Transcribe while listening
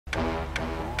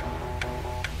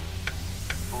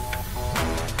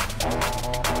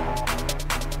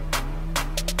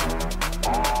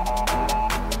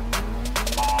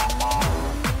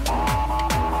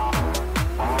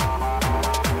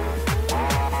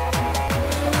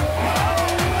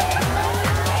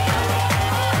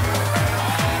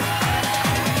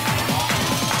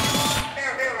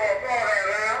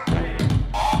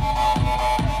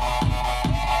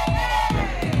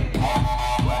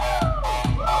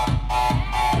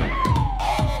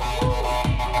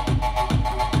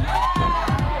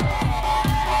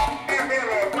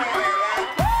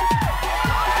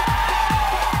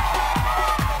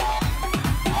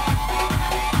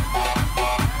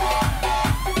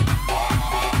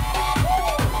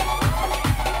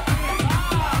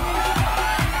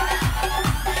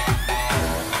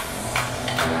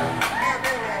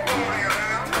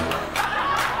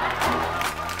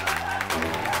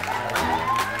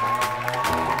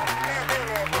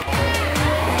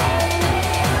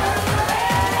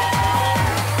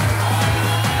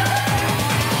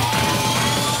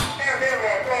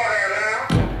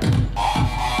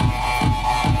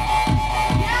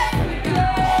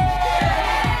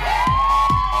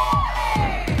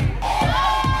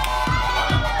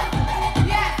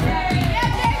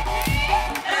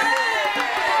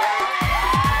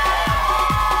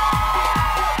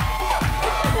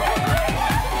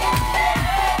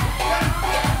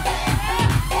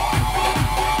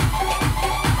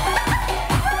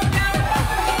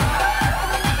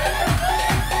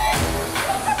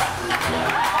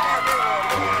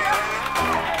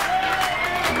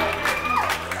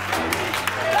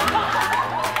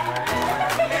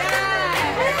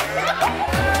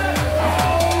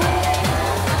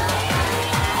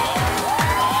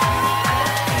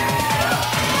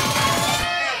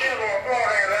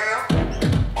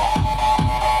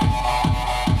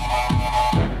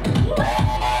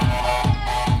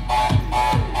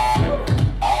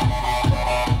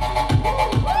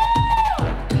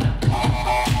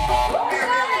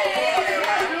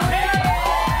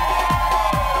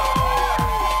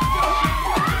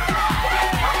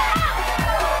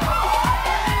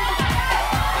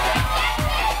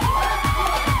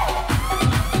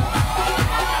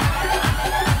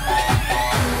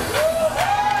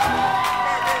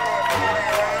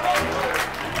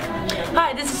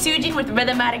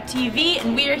RhythmAddictTV,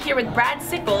 and we are here with Brad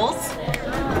Sickels.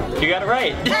 You got it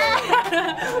right.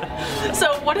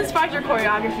 So what inspired your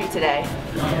choreography today?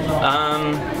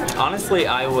 Honestly,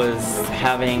 I was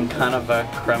having kind of a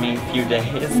crummy few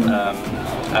days.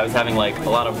 I was having like a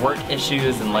lot of work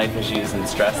issues and life issues and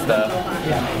stress stuff.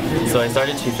 So I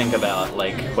started to think about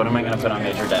like, what am I going to put on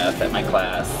major def at my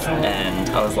class? And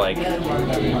I was like,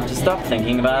 just stop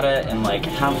thinking about it and like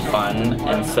have fun.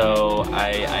 And so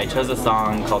I chose a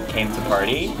song called Came to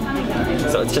Party.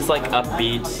 So it's just like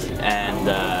upbeat and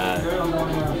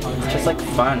it's just like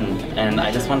fun. And I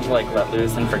just wanted to like let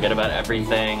loose and forget about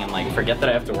everything and like forget that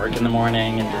I have to work in the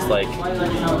morning and just like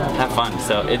have fun.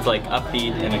 So it's like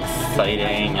upbeat and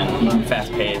exciting and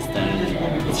fast-paced,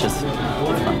 and it's just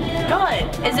fun. Good.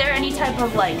 Is there any type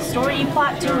of like story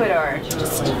plot to it, or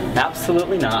just?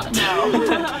 Absolutely not. No.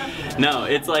 No,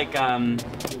 it's like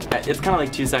it's kind of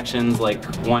like two sections. Like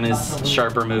one is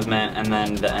sharper movement, and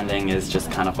then the ending is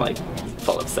just kind of like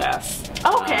full of sass.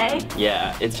 Okay.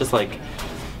 Yeah, it's just like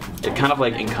it kind of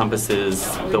like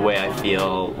encompasses the way I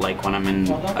feel like when I'm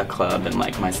in a club and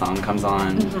like my song comes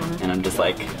on, and I'm just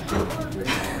like,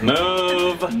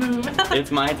 move,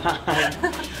 it's my time.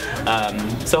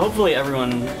 So hopefully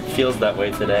everyone feels that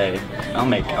way today. I'll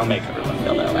make everyone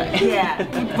feel that way. Yeah.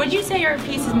 Would you say your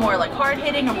piece is more like hard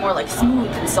hitting or more like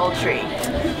smooth and sultry?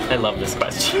 I love this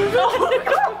question.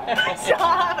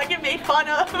 Stop! I get made fun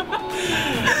of.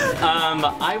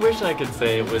 I wish I could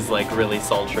say it was like really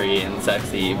sultry and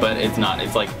sexy, but it's not.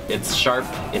 It's like, it's sharp,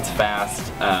 it's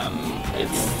fast,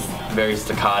 it's very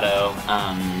staccato,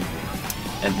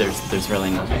 and there's really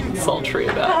nothing sultry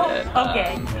about it.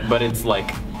 Okay. But it's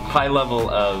like high level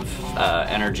of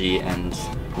energy and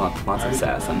lots of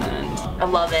sass in the end. I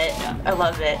love it. Yeah. I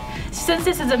love it. Since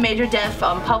this is a major def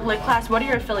public class, what are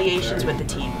your affiliations with the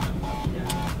team?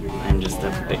 I'm just a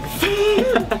big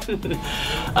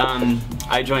fan.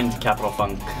 I joined Capital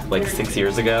Funk like 6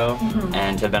 years ago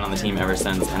and have been on the team ever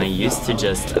since. And I used to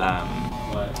just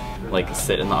like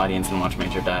sit in the audience and watch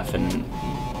major def and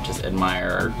just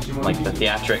admire like the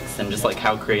theatrics and just like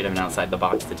how creative and outside the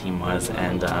box the team was.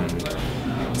 And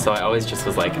so I always just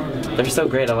was like, they're so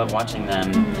great, I love watching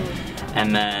them.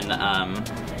 And then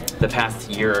the past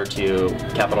year or two,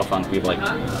 Capital Funk, we've like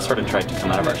sort of tried to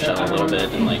come out of our shell a little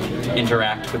bit and like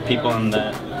interact with people in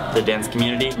the dance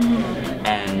community.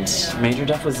 And Major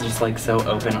Def was just like so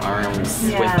open arms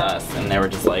with us, and they were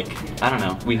just like, I don't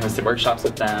know, we hosted workshops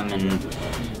with them,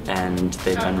 and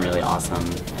they've been really awesome,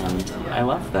 and I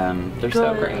love them. They're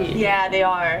so great. Yeah, they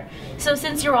are. So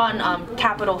since you're on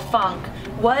Capital Funk,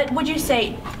 what would you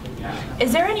say, are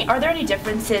there any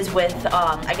differences with,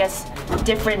 I guess,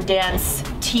 different dance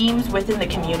teams within the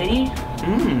community?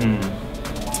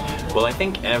 Well, I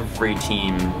think every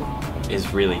team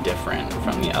is really different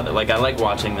from the other. Like, I like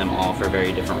watching them all for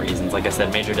very different reasons. Like I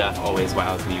said, Major Def always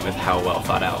wows me with how well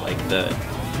thought out like the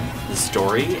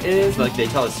story is. Like, they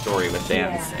tell a story with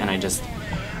dance, and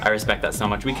I respect that so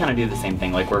much. We kind of do the same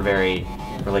thing. Like, we're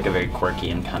like a very quirky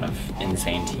and kind of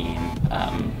insane team.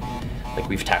 Like,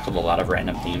 we've tackled a lot of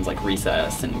random themes like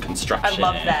recess and construction.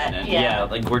 I love that. And, yeah,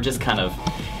 like we're kind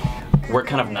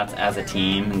of nuts as a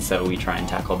team, and so we try and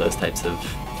tackle those types of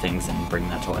things and bring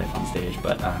that to life on stage.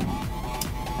 But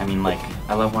I mean, like,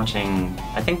 I love watching.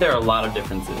 I think there are a lot of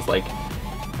differences. Like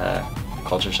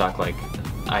Culture Shock, like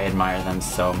I admire them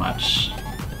so much.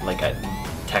 Like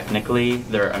technically,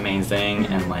 they're amazing,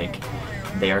 and like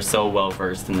they are so well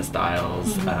versed in the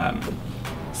styles.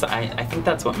 So I think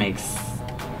that's what makes,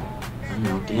 I don't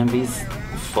know, DMV's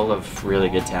full of really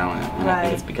good talent, and I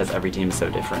think it's because every team is so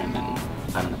different, and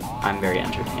I don't know, I'm very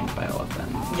entertained by all of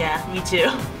them. Yeah, me too.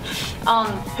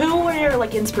 Who were your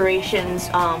like inspirations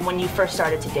when you first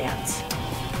started to dance?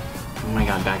 Oh my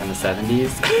god, back in the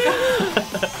 70s?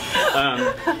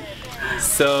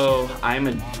 So I'm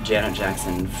a Janet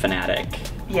Jackson fanatic.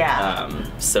 Yeah.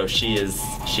 So she is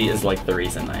like the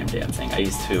reason I am dancing. I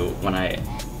used to, when I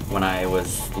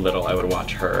was little, I would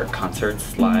watch her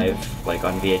concerts live, like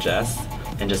on VHS,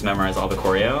 and just memorize all the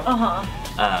choreo.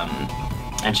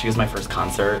 And she was my first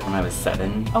concert when I was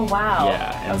 7. Oh wow.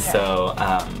 Yeah, and so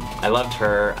I loved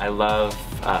her. I love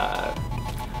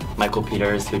Michael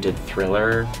Peters, who did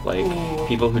Thriller, like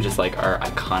people who just like are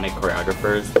iconic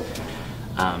choreographers.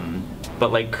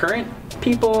 But like current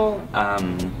people, I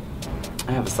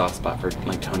have a soft spot for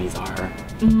like Tony Zahar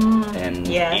and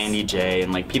Andy J,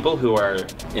 and like people who are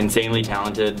insanely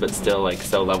talented but still like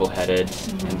so level-headed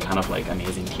and kind of like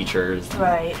amazing teachers.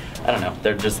 Right. I don't know,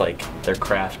 they're just like, their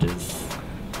craft is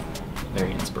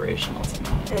very inspirational to me.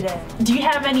 It is. Do you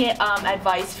have any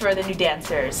advice for the new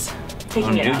dancers?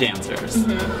 New dancers?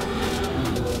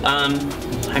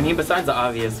 I mean, besides the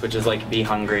obvious, which is like be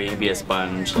hungry, be a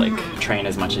sponge, like train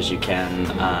as much as you can.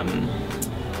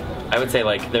 I would say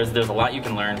like there's a lot you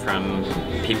can learn from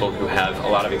people who have a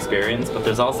lot of experience, but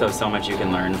there's also so much you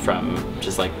can learn from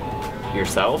just like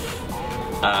yourself,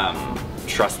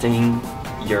 trusting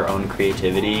your own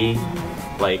creativity,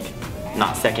 like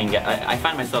not I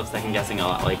find myself second guessing a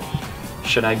lot, like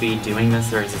should I be doing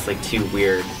this or is this like too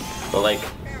weird? But like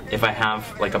if I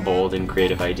have like a bold and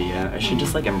creative idea, I should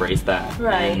just like embrace that.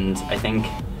 Right. And I think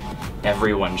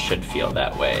everyone should feel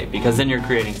that way, because then you're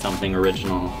creating something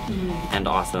original and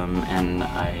awesome, and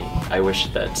I wish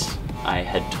that I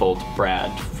had told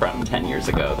Brad from 10 years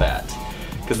ago that,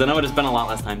 because then I would have spent a lot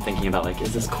less time thinking about like,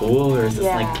 is this cool or is this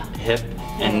like hip,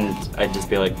 and I'd just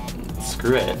be like,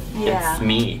 screw it, it's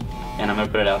me, and I'm gonna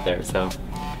put it out there. So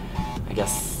I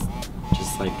guess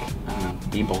just like, I don't know,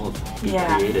 be bold, be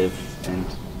creative, and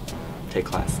take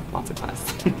class, lots of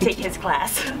class. Take his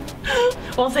class.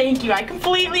 Well, thank you. I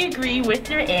completely agree with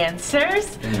your answers.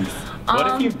 Thanks.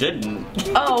 What if you didn't?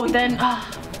 Oh, then, I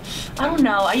don't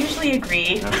know. I usually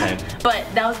agree. Okay. But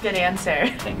that was a good answer.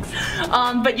 Thanks.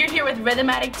 But you're here with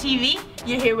RhythmAddictTV.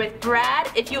 You're here with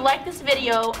Brad. If you like this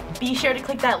video, be sure to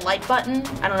click that like button.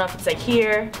 I don't know if it's like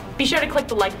here. Be sure to click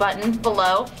the like button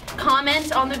below.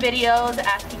 Comment on the videos,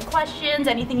 asking questions,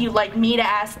 anything you'd like me to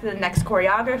ask the next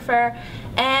choreographer.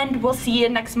 And we'll see you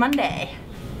next Monday.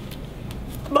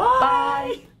 Bye.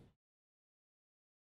 Bye.